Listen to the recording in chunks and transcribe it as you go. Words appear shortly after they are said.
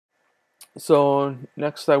So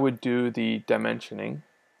next I would do the dimensioning.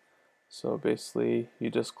 So basically you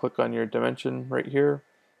just click on your dimension right here,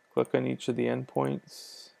 click on each of the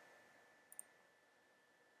endpoints.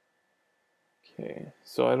 Okay,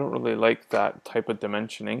 so I don't really like that type of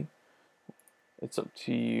dimensioning. It's up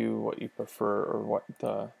to you what you prefer or what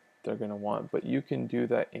they're going to want, but you can do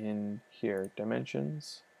that in here,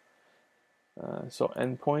 dimensions. So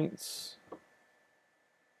endpoints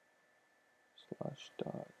slash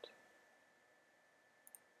dot.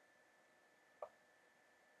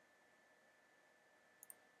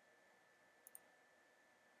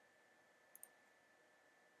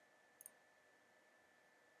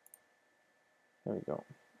 There we go.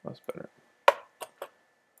 That's better.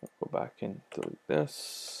 I'll go back and delete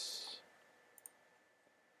this.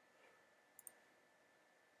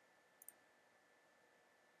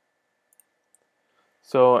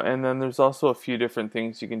 So, and then there's also a few different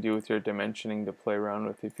things you can do with your dimensioning to play around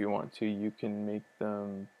with if you want to. You can make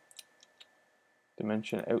them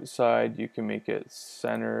dimension outside, you can make it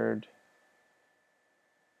centered,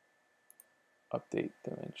 update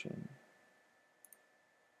dimension.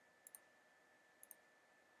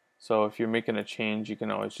 So if you're making a change, you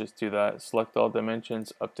can always just do that. Select all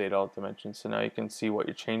dimensions, update all dimensions. So now you can see what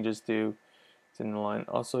your changes do. It's in the line.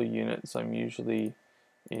 Also units, I'm usually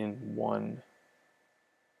in 1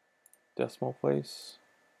 decimal place.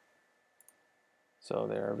 So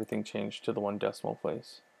there, everything changed to the 1 decimal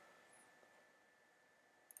place.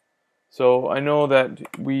 So I know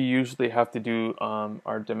that we usually have to do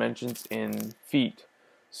our dimensions in feet.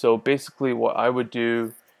 So basically what I would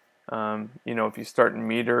do, you know, if you start in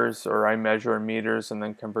meters, or I measure in meters and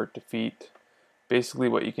then convert to feet, basically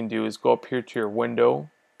what you can do is go up here to your window,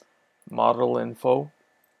 model info,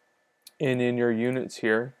 and in your units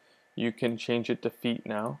here, you can change it to feet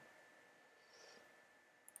now.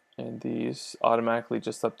 And these automatically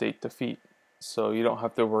just update to feet. So you don't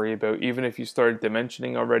have to worry about, even if you started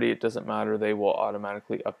dimensioning already, it doesn't matter, they will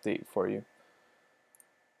automatically update for you.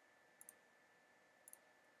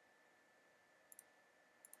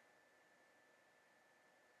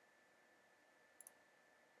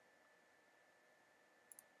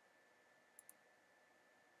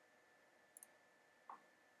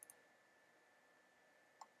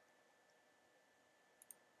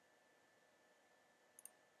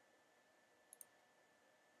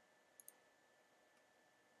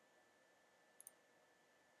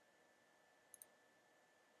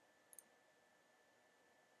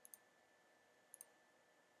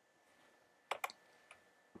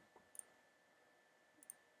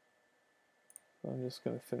 I'm just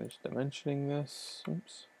going to finish dimensioning this.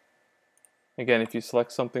 Oops. Again, if you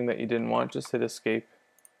select something that you didn't want, just hit escape.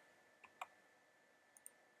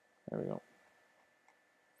 There we go.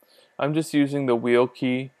 I'm just using the wheel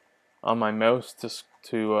key on my mouse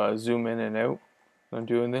to zoom in and out when I'm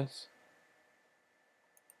doing this.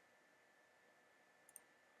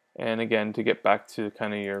 And again, to get back to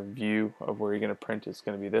kind of your view of where you're going to print, it's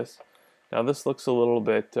going to be this. Now this looks a little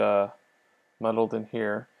bit muddled in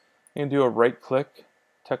here. You can do a right click,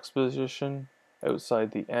 text position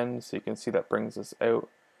outside the end, so you can see that brings us out.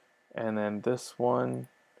 And then this one,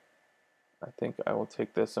 I think I will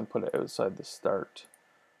take this and put it outside the start,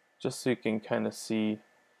 just so you can kind of see.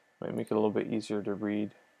 Might make it a little bit easier to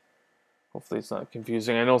read. Hopefully it's not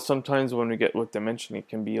confusing. I know sometimes when we get with dimension, it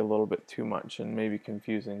can be a little bit too much and maybe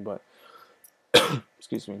confusing, but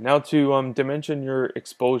excuse me. Now to dimension your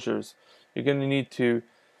exposures, you're going to need to,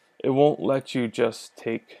 it won't let you just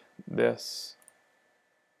take this.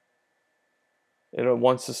 It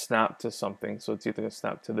wants to snap to something, so it's either going to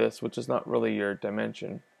snap to this, which is not really your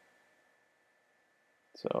dimension.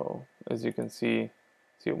 So as you can see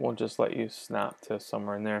it won't just let you snap to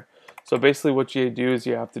somewhere in there. So basically what you do is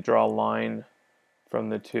you have to draw a line from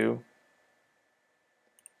the two.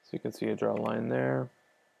 So you can see you draw a line there,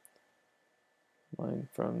 line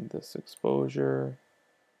from this exposure,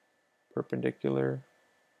 perpendicular.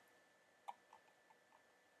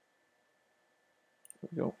 There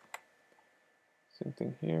we go. Same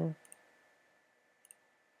thing here.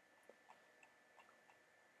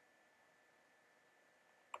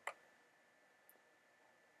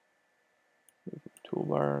 Move the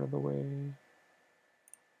toolbar out of the way.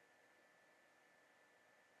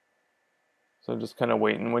 So just kind of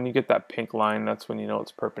waiting. When you get that pink line, that's when you know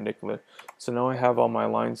it's perpendicular. So now I have all my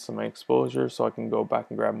lines to my exposure, so I can go back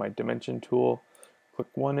and grab my dimension tool, click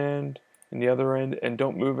one end and the other end, and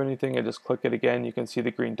don't move anything. I just click it again. You can see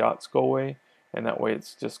the green dots go away, and that way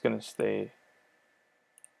it's just going to stay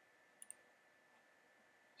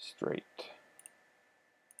straight.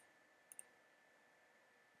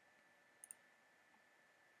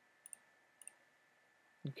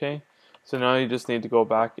 Okay, So now you just need to go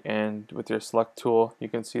back, and with your select tool you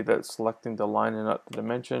can see that it's selecting the line and not the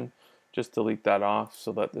dimension. Just delete that off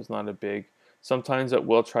so that there's not a big, sometimes it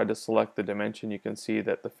will try to select the dimension. You can see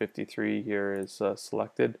that the 53 here is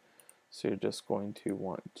selected, so you're just going to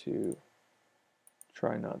want to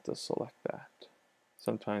try not to select that.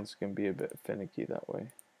 Sometimes it can be a bit finicky that way.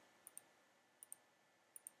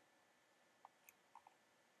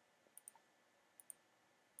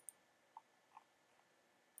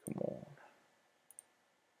 Come on.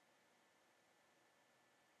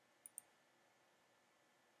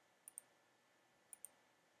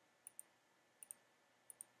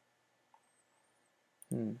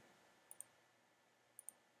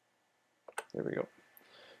 There we go.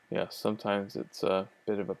 Yeah, sometimes it's a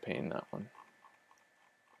bit of a pain, that one.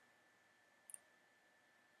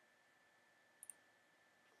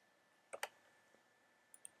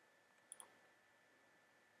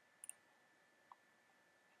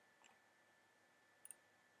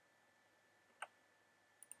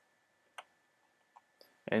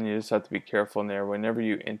 And you just have to be careful in there. Whenever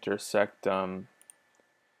you intersect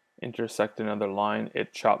another line,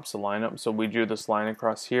 it chops the line up. So we drew this line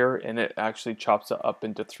across here, and it actually chops it up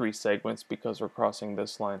into 3 segments because we're crossing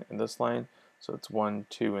this line and this line. So it's 1,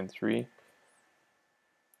 2, and 3.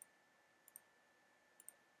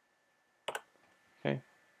 Okay.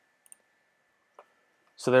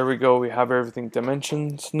 So there we go. We have everything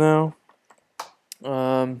dimensions now.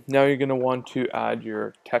 Now you're going to want to add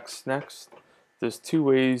your text next. There's 2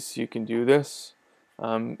 ways you can do this.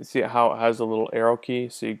 See how it has a little arrow key,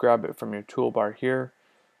 so you grab it from your toolbar here.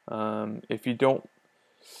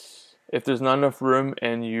 If there's not enough room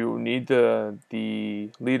and you need the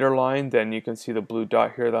leader line, then you can see the blue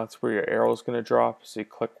dot here. That's where your arrow is going to drop. So you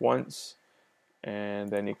click once, and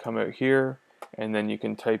then you come out here, and then you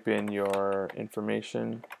can type in your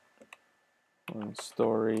information. One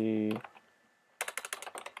story,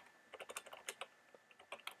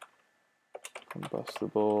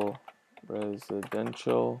 combustible,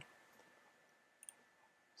 residential.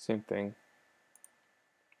 Same thing.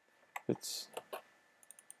 It's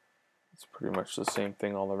pretty much the same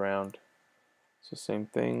thing all around. So same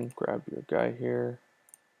thing, grab your guy here.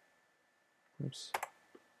 Oops.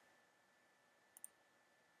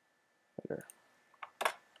 There.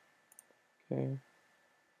 Okay.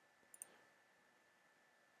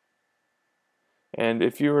 And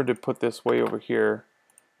if you were to put this way over here,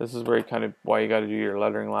 this is where you kind of why you got to do your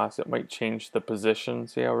lettering last. It might change the position.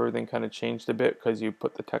 See how everything kind of changed a bit because you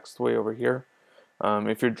put the text way over here.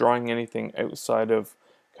 If you're drawing anything outside of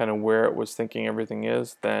kind of where it was thinking everything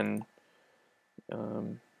is, then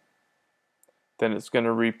it's going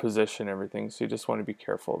to reposition everything. So you just want to be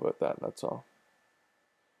careful about that. That's all.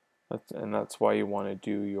 That's why you want to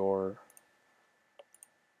do your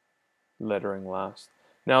lettering last.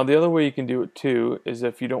 Now the other way you can do it too is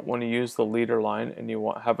if you don't want to use the leader line and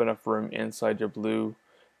you have enough room inside your blue,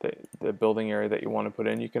 the building area that you want to put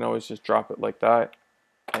in, you can always just drop it like that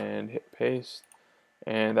and hit paste,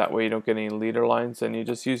 and that way you don't get any leader lines. And you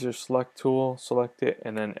just use your select tool, select it,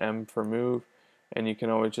 and then M for move, and you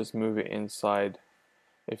can always just move it inside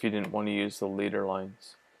if you didn't want to use the leader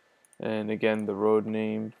lines. And again, the road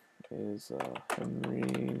name is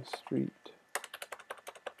Henry Street.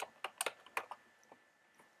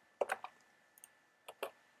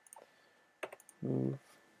 Move.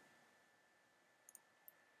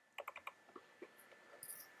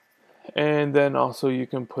 And then also you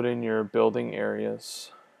can put in your building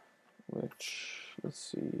areas, which, let's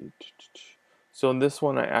see. So in this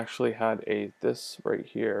one I actually had this right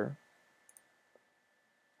here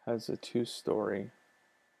has a 2-story.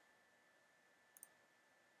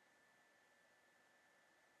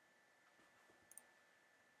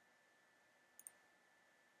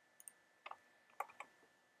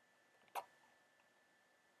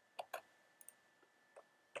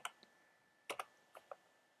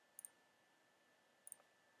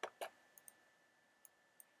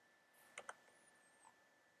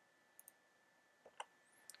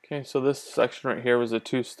 Okay, so this section right here was a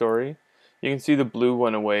 2-story. You can see the blue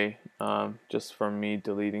went away just from me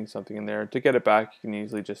deleting something in there. To get it back, you can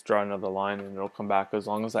easily just draw another line and it'll come back as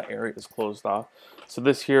long as that area is closed off. So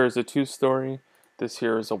this here is a 2-story. This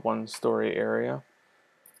here is a 1-story area.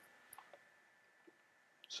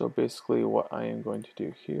 So basically what I am going to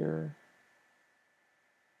do here,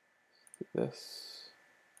 this,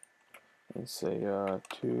 and say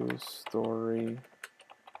 2-story.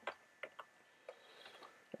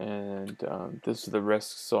 And this is the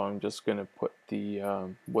risk, so I'm just going to put the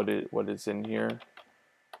what is in here.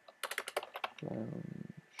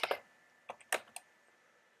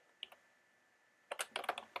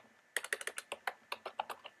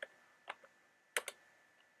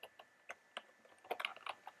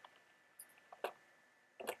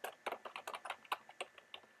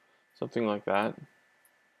 something like that.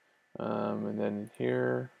 And then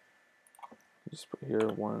here, just put here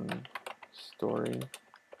 1 story.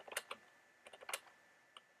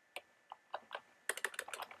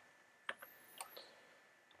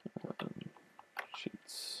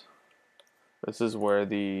 Sheets. This is where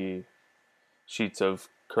the sheets of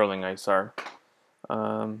curling ice are.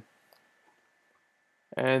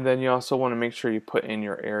 And then you also want to make sure you put in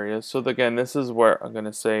your areas. So again, this is where I'm going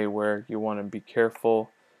to say where you want to be careful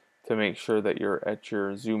to make sure that you're at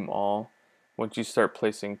your zoom all. Once you start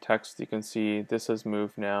placing text, you can see this has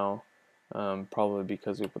moved now, probably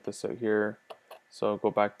because we put this out here. So I'll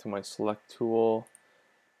go back to my select tool,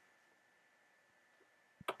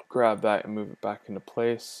 grab that and move it back into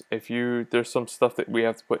place. There's some stuff that we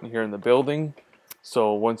have to put in here in the building,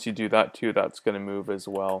 so once you do that too, that's going to move as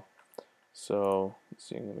well. So let's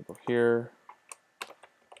see, I'm going to go here,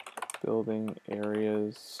 building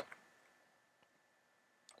areas,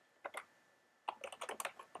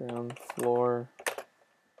 ground floor.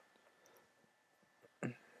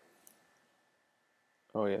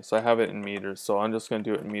 Oh yes, I have it in meters, so I'm just going to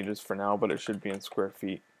do it in meters for now, but it should be in square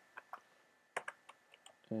feet.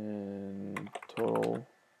 And total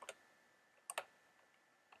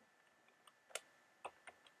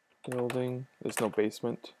building, there's no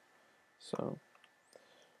basement, so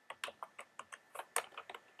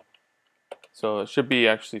it should be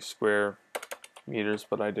actually square meters,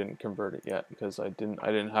 but I didn't convert it yet because I didn't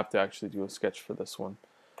have to actually do a sketch for this one.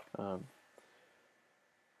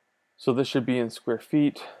 So this should be in square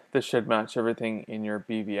feet. This should match everything in your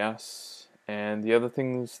BVS. And the other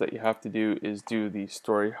things that you have to do is do the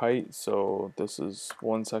story height. So this is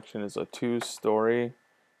one section is a 2-story,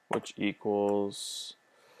 which equals,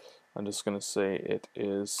 I'm just going to say it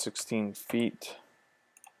is 16 feet.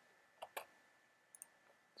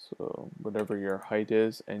 So whatever your height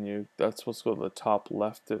is, and that's supposed to go to the top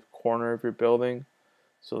left corner of your building.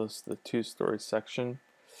 So this is the 2-story section.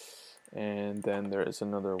 And then there is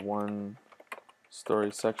another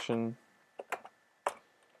 1-story section,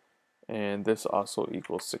 and this also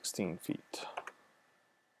equals 16 feet.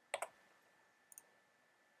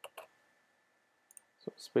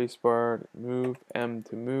 So spacebar to move, M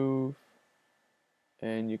to move,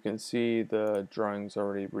 and you can see the drawing's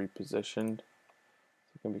already repositioned.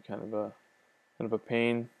 It can be kind of a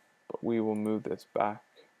pain, but we will move this back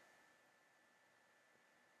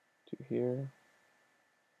to here.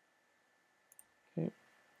 Okay.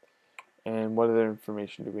 And what other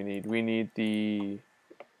information do we need? We need the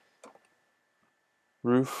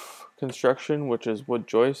roof construction, which is wood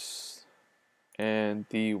joists, and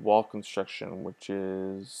the wall construction, which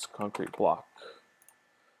is concrete block.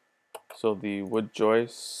 So the wood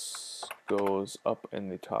joists goes up in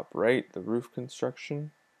the top right, the roof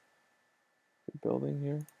construction, the building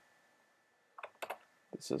here.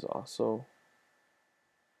 This is also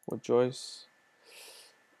wood joists,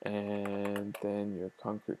 and then your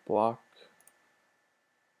concrete block.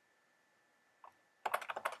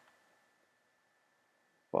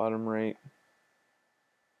 Bottom right,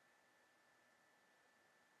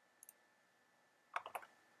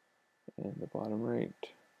 and the bottom right.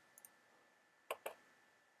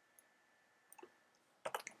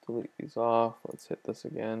 Delete these off. Let's hit this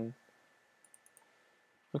again.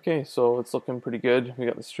 Okay, so it's looking pretty good. We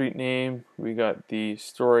got the street name, we got the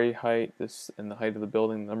story height, this and the height of the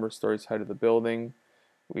building, the number of stories, height of the building.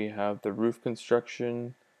 We have the roof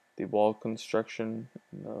construction, the wall construction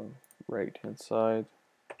on the right hand side.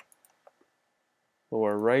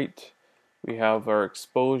 Lower right, we have our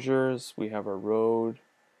exposures, we have our road,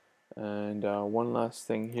 and one last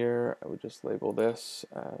thing here, I would just label this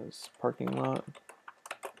as parking lot.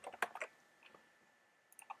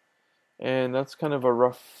 And that's kind of a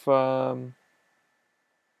rough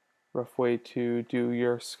way to do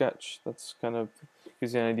your sketch. That's kind of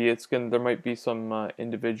gives you an idea. There might be some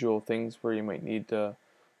individual things where you might need a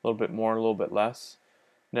little bit more, a little bit less.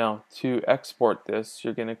 Now to export this,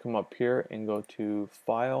 you're going to come up here and go to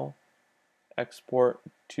File, Export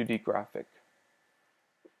 2D Graphic.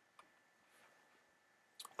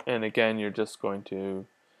 And again, you're just going to,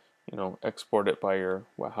 export it by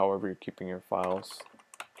however you're keeping your files.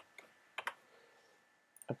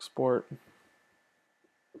 Export.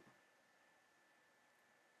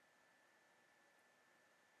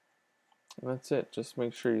 And that's it. Just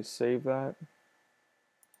make sure you save that.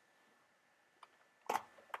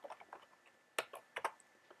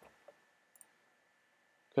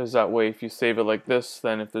 Because that way, if you save it like this,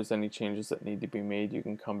 then if there's any changes that need to be made, you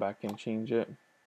can come back and change it.